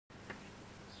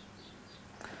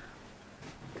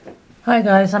Hi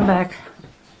guys, I'm back.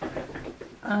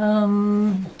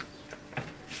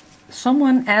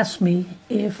 Someone asked me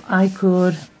if I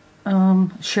could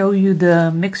show you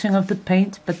the mixing of the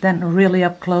paint, but then really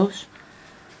up close.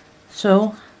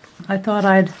 So I thought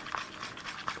I'd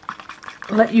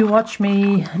let you watch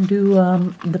me do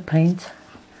the paint.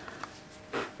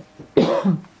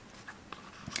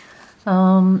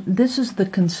 This is the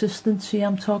consistency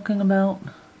I'm talking about,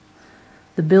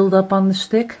 the build up on the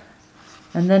stick.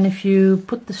 And then if you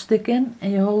put the stick in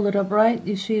and you hold it upright,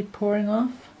 you see it pouring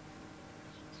off.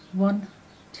 1,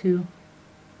 2,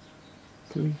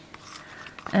 3.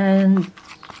 And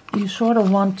you sort of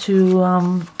want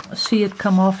to see it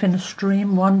come off in a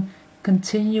stream, one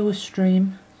continuous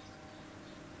stream.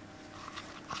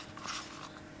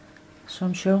 So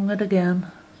I'm showing it again.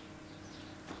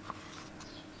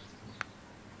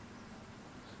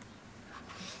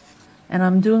 And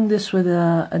I'm doing this with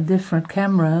a different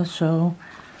camera, so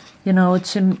you know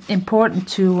it's important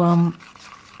to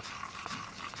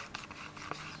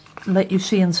let you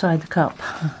see inside the cup.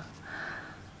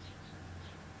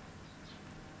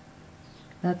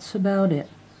 That's about it.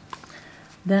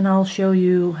 Then I'll show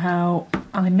you how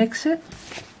I mix it.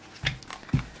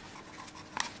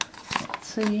 Let's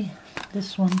see,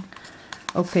 this one.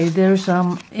 Okay, there's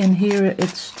in here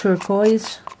it's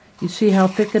turquoise. You see how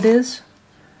thick it is?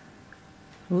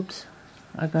 Oops,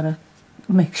 I gotta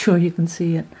make sure you can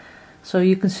see it. So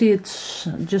you can see it's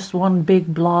just one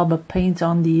big blob of paint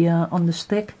on the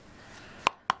stick.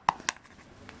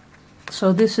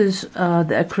 So this is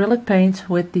the acrylic paint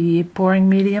with the pouring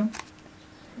medium.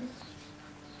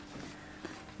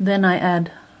 Then I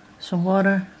add some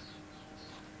water,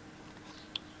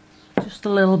 just a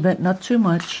little bit, not too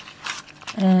much,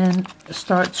 and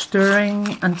start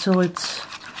stirring until it's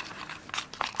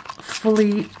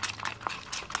fully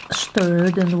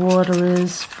stirred and the water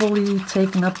is fully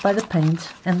taken up by the paint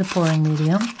and the pouring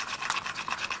medium.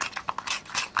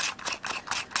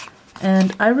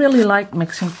 And I really like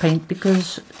mixing paint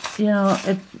because, you know,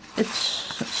 it's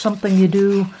something you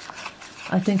do,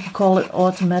 I think you call it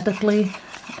automatically,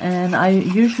 and I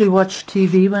usually watch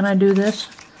TV when I do this.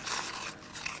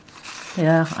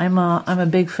 Yeah, I'm a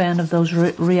big fan of those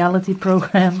reality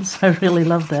programs. I really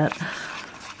love that.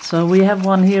 So we have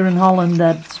one here in Holland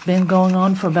that's been going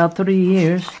on for about 3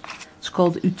 years. It's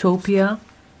called Utopia,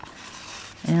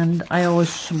 and I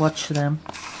always watch them.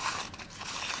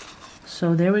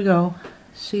 So there we go.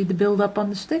 See the build up on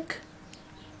the stick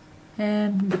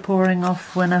and the pouring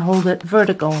off when I hold it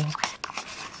vertical.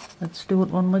 Let's do it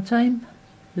one more time.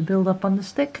 The build up on the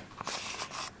stick.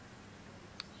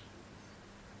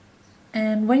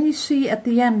 And when you see at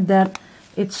the end that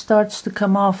it starts to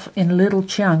come off in little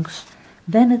chunks,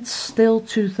 then it's still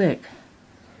too thick.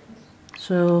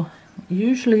 So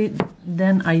usually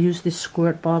then I use this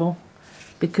squirt bottle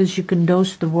because you can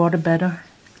dose the water better.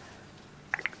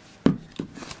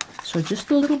 So just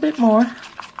a little bit more.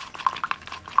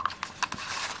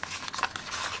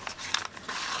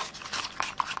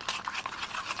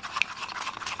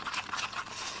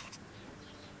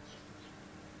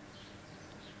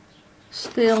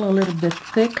 Still a little bit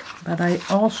thick, but I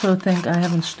also think I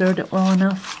haven't stirred it well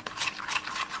enough.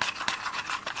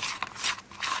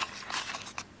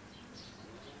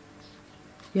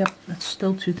 Yep, it's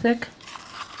still too thick.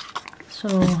 So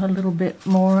a little bit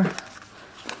more.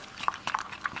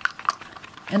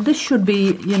 And this should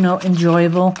be, you know,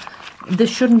 enjoyable. This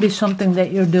shouldn't be something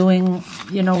that you're doing,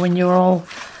 you know, when you're all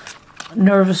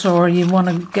nervous or you want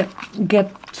to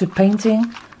get to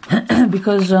painting,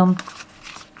 because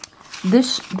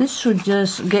this should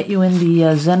just get you in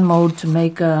the Zen mode to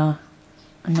make a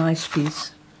nice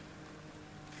piece.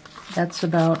 That's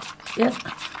about it.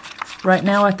 Right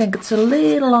now I think it's a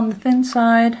little on the thin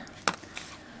side,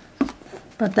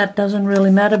 but that doesn't really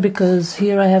matter because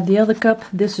here I have the other cup.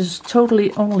 This is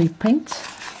totally only paint.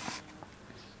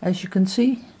 As you can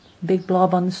see, big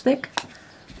blob on the stick.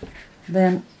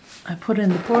 Then I put in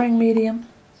the pouring medium.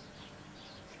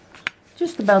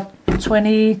 Just about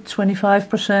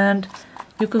 20-25%.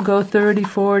 You can go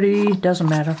 30-40, doesn't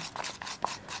matter.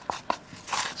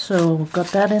 So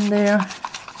got that in there.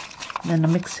 Then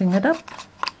I'm mixing it up.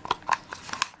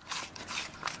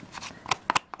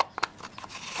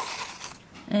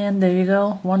 And there you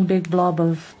go, one big blob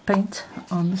of paint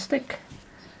on the stick.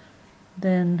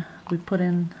 Then we put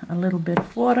in a little bit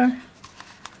of water.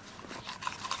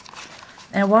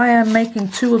 And why I'm making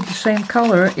two of the same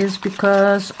color is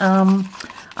because I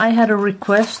had a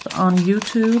request on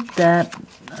YouTube that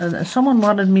someone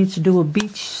wanted me to do a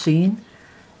beach scene.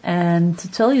 And to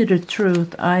tell you the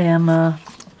truth, I am a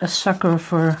sucker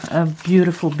for a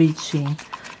beautiful beach scene.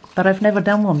 But I've never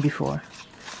done one before.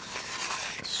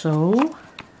 So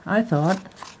I thought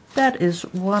that is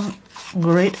one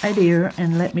great idea,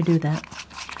 and let me do that.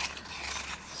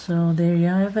 So there you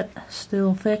have it,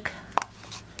 still thick.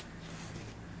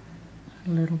 A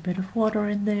little bit of water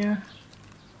in there.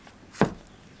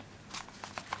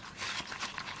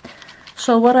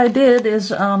 So what I did is,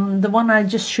 the one I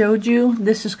just showed you,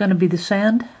 this is going to be the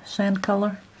sand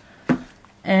color.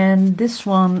 And this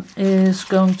one is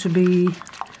going to be,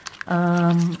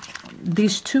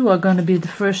 these two are going to be the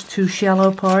first two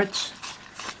shallow parts.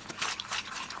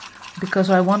 Because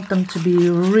I want them to be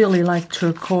really like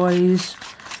turquoise.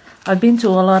 I've been to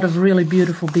a lot of really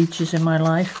beautiful beaches in my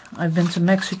life. I've been to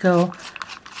Mexico,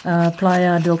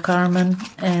 Playa del Carmen,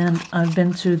 and I've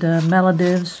been to the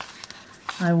Maldives.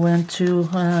 I went to,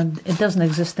 it doesn't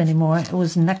exist anymore, it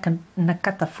was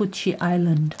Nakatafuchi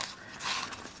Island.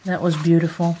 That was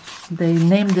beautiful. They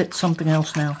named it something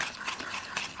else now.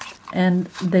 And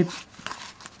they,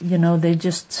 you know, they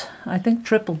just, I think,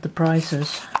 tripled the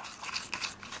prices.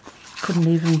 Couldn't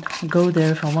even go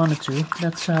there if I wanted to.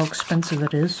 That's how expensive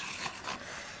it is.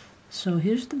 So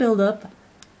here's the buildup.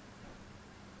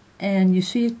 And you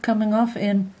see it coming off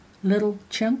in little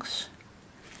chunks.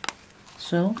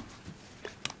 So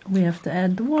we have to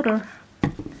add the water.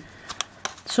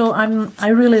 So I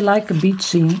really like a beach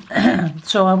scene.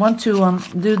 So I want to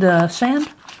do the sand,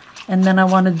 and then I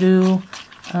want to do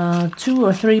 2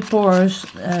 or 3 pours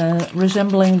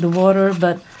resembling the water,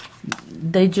 but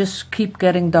they just keep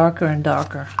getting darker and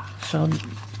darker. So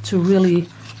to really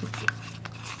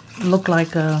look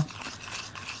like a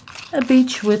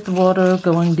beach with water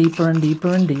going deeper and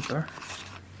deeper and deeper.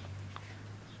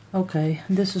 Okay,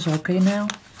 this is okay now.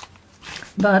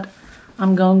 But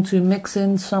I'm going to mix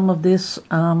in some of this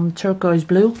turquoise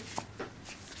blue.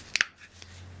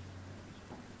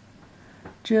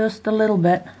 Just a little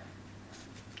bit,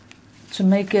 to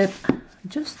make it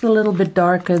just a little bit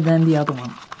darker than the other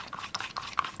one.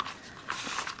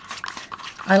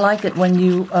 I like it when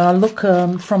you look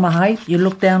from a height, you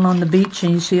look down on the beach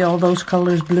and you see all those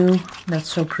colors blue. That's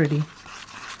so pretty.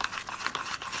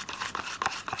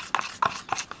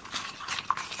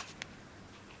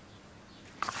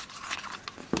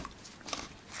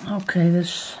 Okay,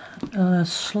 there's a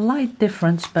slight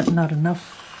difference, but not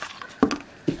enough.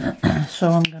 So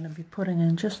I'm going to be putting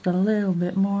in just a little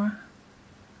bit more.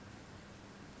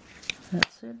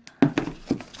 That's it.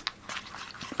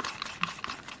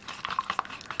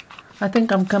 I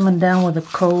think I'm coming down with a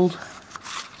cold.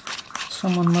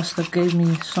 Someone must have gave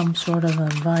me some sort of a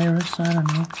virus, I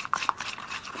don't know.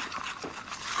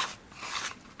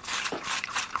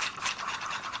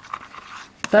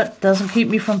 But doesn't keep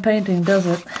me from painting, does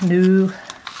it? No.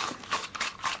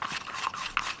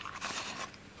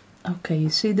 Okay, you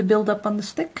see the build-up on the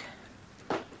stick?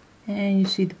 And you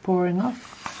see the pouring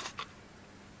off.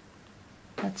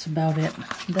 That's about it.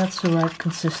 That's the right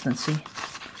consistency.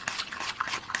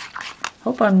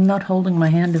 Hope I'm not holding my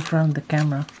hand in front of the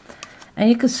camera. And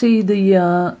you can see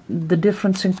the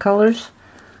difference in colors.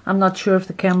 I'm not sure if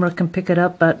the camera can pick it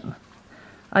up, but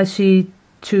I see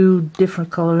 2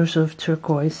 different colors of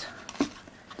turquoise.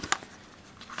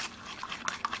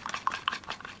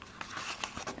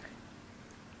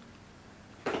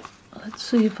 Let's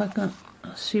see if I can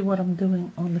see what I'm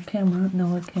doing on the camera.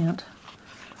 No, I can't.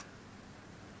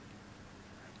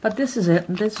 But this is it.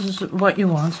 This is what you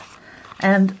want.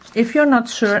 And if you're not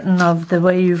certain of the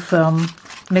way you've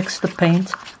mixed the paint,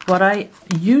 what I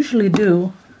usually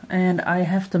do, and I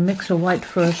have to mix a white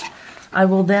first, I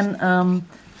will then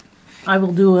I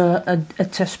will do a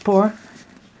test pour.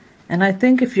 And I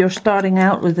think if you're starting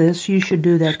out with this, you should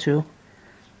do that too.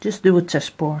 Just do a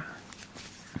test pour.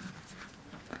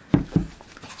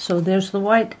 So there's the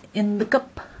white in the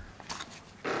cup.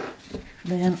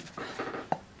 Then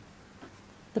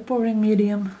the pouring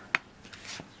medium.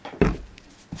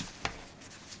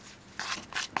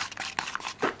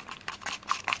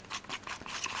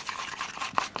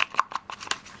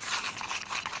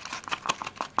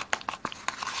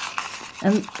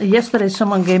 And yesterday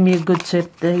someone gave me a good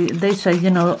tip. They say,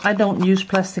 you know, I don't use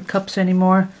plastic cups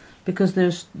anymore because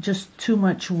there's just too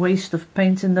much waste of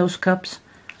paint in those cups.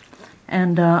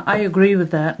 And I agree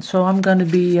with that. So I'm going to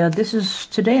be, this is,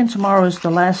 today and tomorrow is the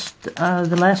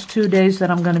last 2 days that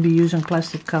I'm going to be using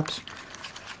plastic cups.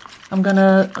 I'm going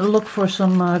to look for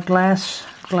some glass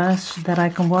that I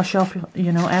can wash off,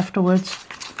 you know, afterwards.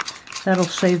 That'll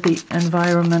save the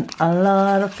environment a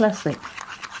lot of plastic.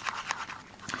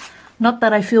 Not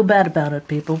that I feel bad about it,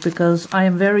 people, because I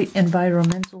am very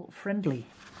environmental friendly.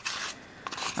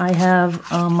 I have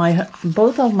I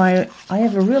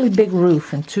have a really big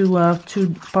roof in two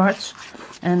parts,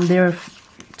 and they're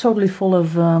totally full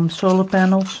of solar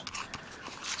panels.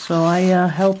 So I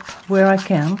help where I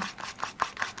can.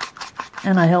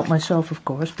 And I help myself, of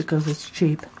course, because it's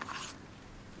cheap.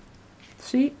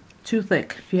 See? Too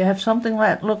thick. If you have something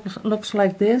that looks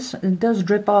like this, it does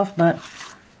drip off, but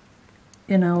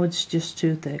you know, it's just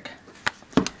too thick.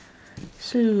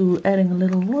 So adding a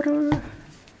little water.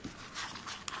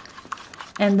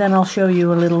 And then I'll show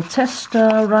you a little test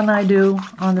run I do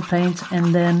on the paint,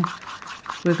 and then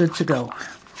we're good to go.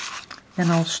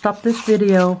 And I'll stop this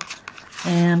video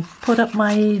and put up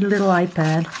my little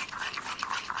iPad,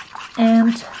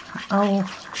 and I'll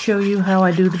show you how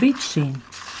I do the beach scene.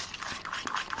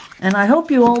 And I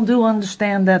hope you all do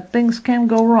understand that things can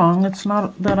go wrong. It's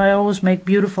not that I always make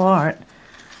beautiful art.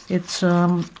 It's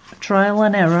trial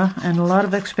and error and a lot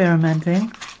of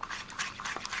experimenting.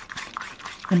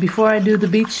 And before I do the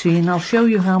beach scene, I'll show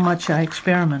you how much I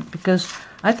experiment, because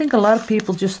I think a lot of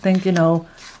people just think, you know,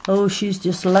 oh, she's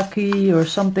just lucky or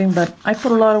something, but I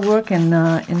put a lot of work in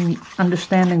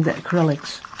understanding the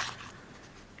acrylics.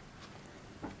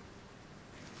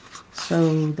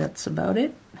 So that's about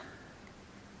it.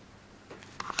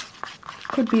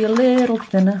 Could be a little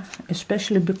thinner,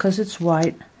 especially because it's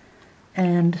white.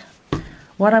 And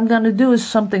what I'm going to do is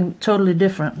something totally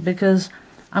different, because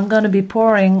I'm going to be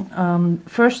pouring,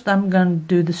 first I'm going to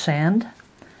do the sand,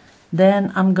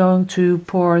 then I'm going to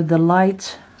pour the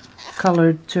light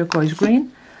colored turquoise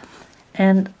green,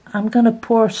 and I'm going to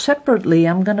pour separately.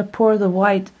 I'm going to pour the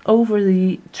white over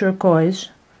the turquoise,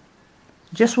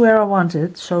 just where I want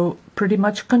it, so pretty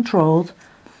much controlled,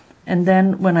 and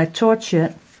then when I torch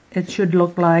it, it should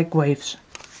look like waves,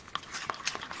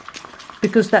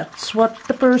 because that's what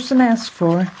the person asked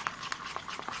for.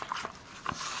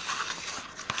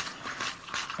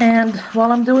 And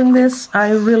while I'm doing this, I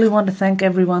really want to thank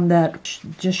everyone that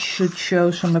just should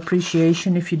show some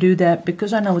appreciation if you do that,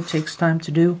 because I know it takes time to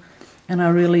do, and I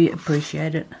really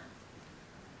appreciate it.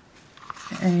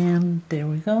 And there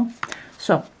we go.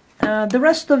 So the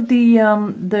rest of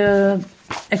the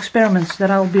experiments that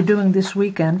I'll be doing this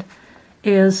weekend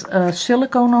is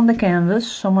silicone on the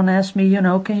canvas. Someone asked me, you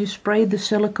know, can you spray the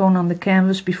silicone on the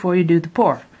canvas before you do the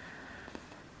pour?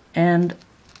 And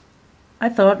I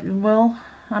thought, well,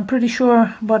 I'm pretty sure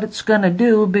what it's gonna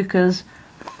do, because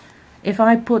if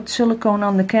I put silicone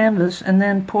on the canvas and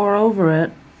then pour over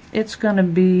it, it's gonna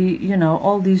be, you know,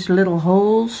 all these little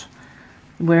holes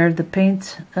where the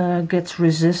paint gets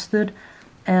resisted.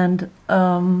 And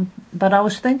but I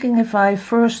was thinking, if I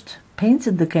first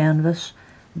painted the canvas,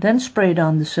 then sprayed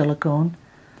on the silicone,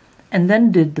 and then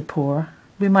did the pour,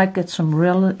 we might get some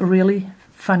really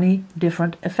funny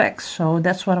different effects. So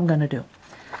that's what I'm gonna do.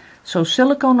 So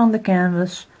silicone on the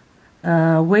canvas,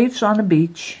 waves on the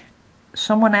beach.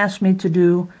 Someone asked me to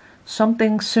do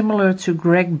something similar to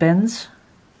Greg Benz.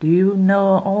 Do you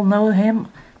all know him?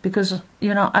 Because,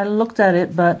 you know, I looked at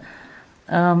it, but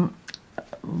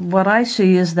what I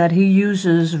see is that he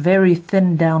uses very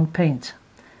thin down paint.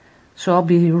 So I'll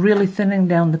be really thinning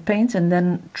down the paint and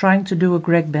then trying to do a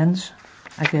Greg Benz,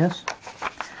 I guess.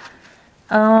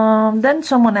 Then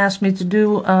someone asked me to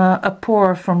do a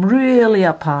pour from really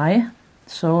up high,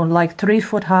 so like 3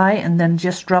 foot high, and then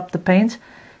just drop the paint,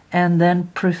 and then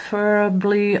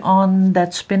preferably on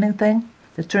that spinning thing,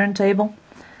 the turntable.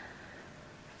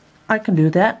 I can do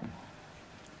that.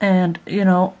 And, you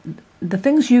know, the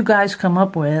things you guys come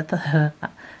up with,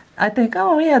 I think,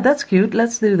 oh yeah, that's cute,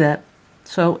 let's do that.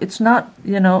 So it's not,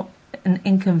 you know, an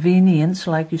inconvenience,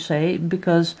 like you say,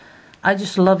 because I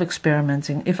just love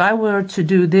experimenting. If I were to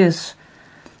do this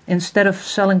instead of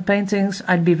selling paintings,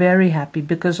 I'd be very happy,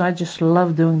 because I just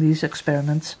love doing these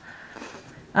experiments.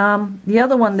 The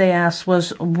other one they asked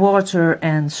was water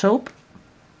and soap.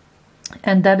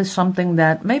 And that is something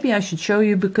that maybe I should show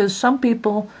you, because some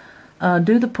people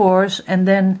do the pours and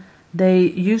then they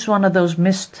use one of those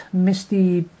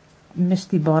misty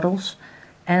bottles,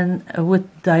 and with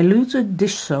diluted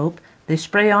dish soap, they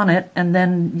spray on it, and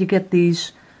then you get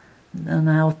these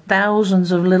now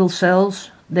thousands of little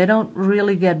cells. They don't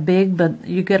really get big, but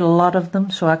you get a lot of them,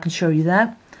 so I can show you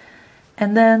that.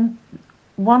 And then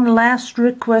one last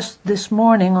request this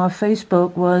morning on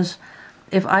Facebook was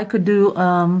if I could do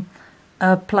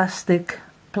a plastic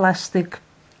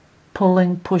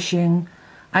pulling, pushing.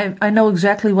 I know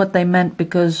exactly what they meant,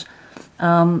 because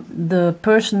the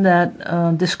person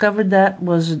that discovered that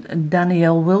was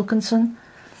Danielle Wilkinson,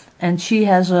 and she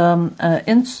has an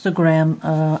Instagram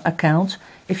account.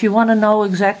 If you want to know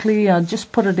exactly,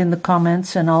 just put it in the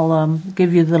comments and I'll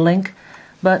give you the link.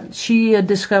 But she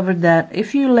discovered that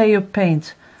if you lay your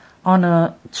paint on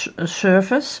a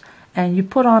surface and you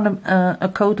put on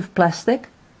a coat of plastic,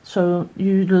 so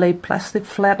you lay plastic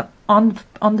flat on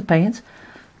the paint,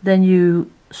 then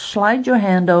you slide your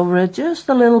hand over it just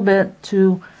a little bit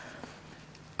to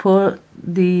put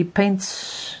the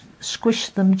paints, squish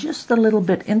them just a little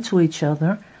bit into each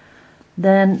other.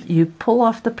 Then you pull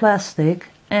off the plastic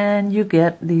and you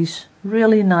get these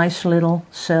really nice little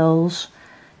cells.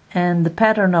 And the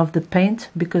pattern of the paint,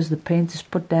 because the paint is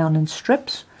put down in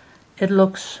strips, it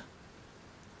looks,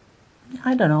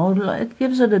 I don't know, it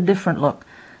gives it a different look.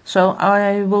 So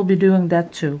I will be doing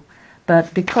that too.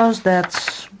 But because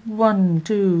that's 1,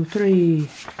 2, 3,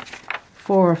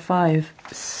 4, 5,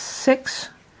 6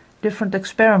 different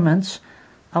experiments,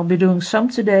 I'll be doing some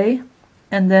today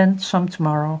and then some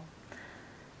tomorrow.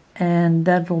 And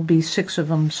that will be 6 of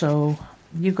them, so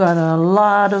you got a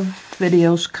lot of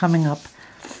videos coming up.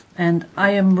 And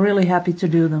I am really happy to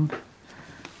do them.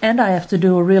 And I have to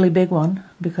do a really big one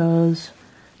because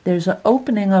there's an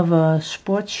opening of a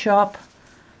sports shop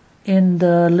in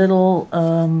the little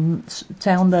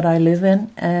town that I live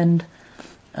in, and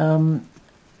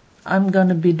I'm going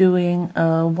to be doing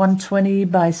a 120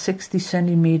 by 60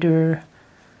 centimeter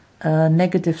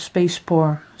negative space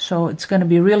pour. So it's going to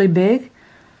be really big,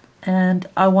 and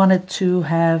I want it to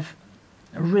have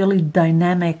a really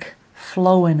dynamic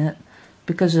flow in it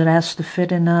because it has to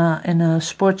fit in a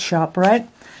sports shop, right?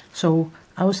 So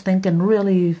I was thinking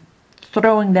really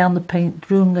throwing down the paint,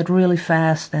 doing it really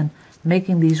fast and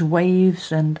making these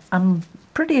waves, and I'm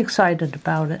pretty excited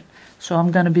about it. So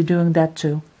I'm going to be doing that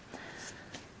too.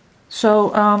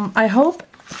 So I hope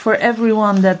for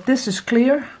everyone that this is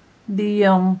clear.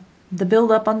 The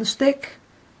build up on the stick,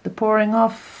 the pouring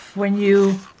off when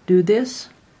you do this,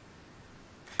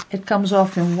 it comes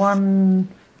off in one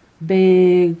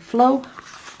big flow.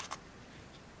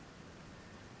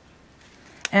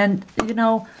 And you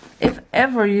know, if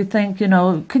ever you think, you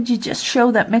know, could you just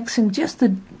show that mixing just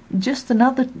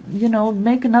another, you know,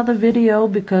 make another video,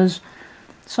 because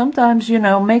sometimes, you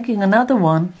know, making another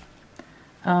one,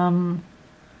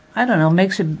 I don't know,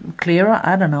 makes it clearer,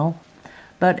 I don't know.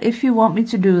 But if you want me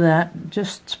to do that,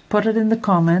 just put it in the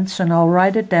comments and I'll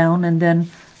write it down, and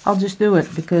then I'll just do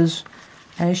it, because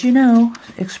as you know,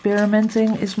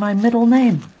 experimenting is my middle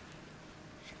name.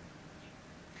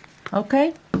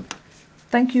 Okay?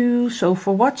 Thank you so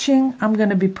for watching. I'm going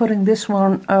to be putting this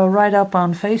one right up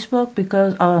on Facebook,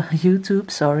 because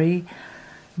YouTube, sorry,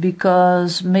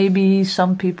 because maybe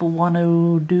some people want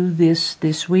to do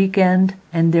this weekend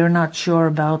and they're not sure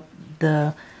about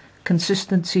the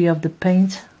consistency of the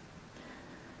paint.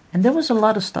 And there was a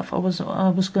lot of stuff I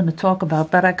was going to talk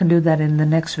about, but I can do that in the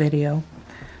next video.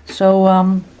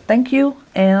 So thank you,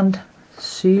 and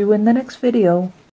see you in the next video.